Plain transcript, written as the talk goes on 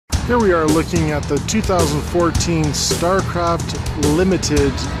Here we are looking at the 2014 Starcraft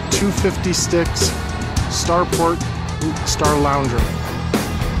Limited 250 sticks Starport Starlounger.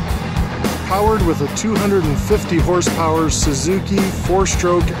 Powered with a 250 horsepower Suzuki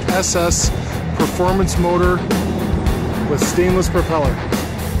 4-stroke SS performance motor with stainless propeller.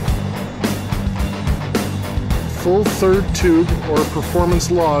 Full third tube or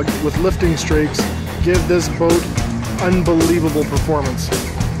performance log with lifting strakes give this boat unbelievable performance.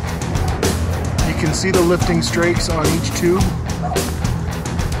 You can see the lifting strakes on each tube.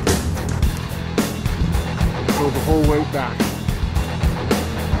 Go the whole way back.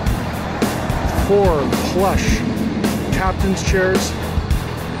 4 plush captain's chairs,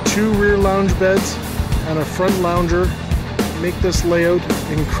 2 rear lounge beds, and a front lounger make this layout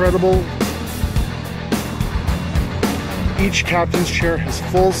incredible. Each captain's chair has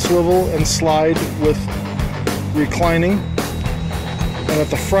full swivel and slide with reclining. And at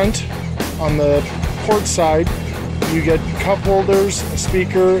the front, on the port side, you get cup holders, a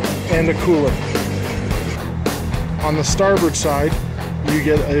speaker, and a cooler. On the starboard side, you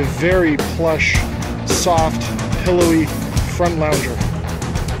get a very plush, soft, pillowy front lounger.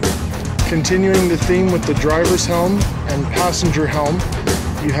 Continuing the theme with the driver's helm and passenger helm,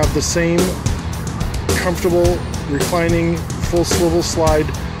 you have the same comfortable, reclining, full swivel slide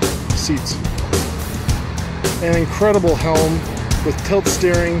seats. An incredible helm with tilt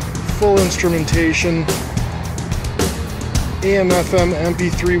steering, full instrumentation, AM/FM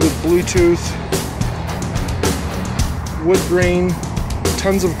MP3 with Bluetooth, wood grain,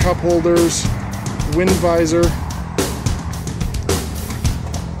 tons of cup holders, wind visor.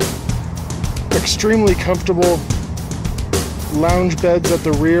 Extremely comfortable lounge beds at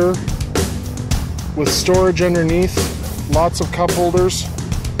the rear with storage underneath, lots of cup holders.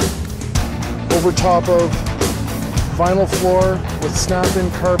 Over top of vinyl floor with snap-in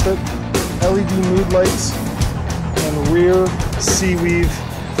carpet, LED mood lights, and rear sea weave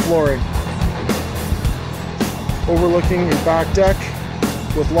flooring. Overlooking your back deck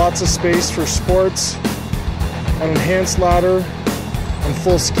with lots of space for sports, an enhanced ladder, and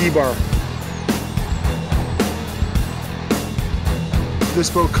full ski bar. This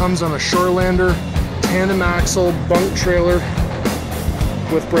boat comes on a Shorelander tandem axle bunk trailer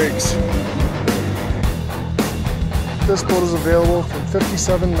with brakes. This boat is available from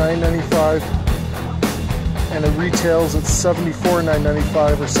 $57,995 and it retails at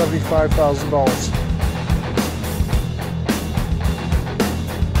 $74,995 or $75,000.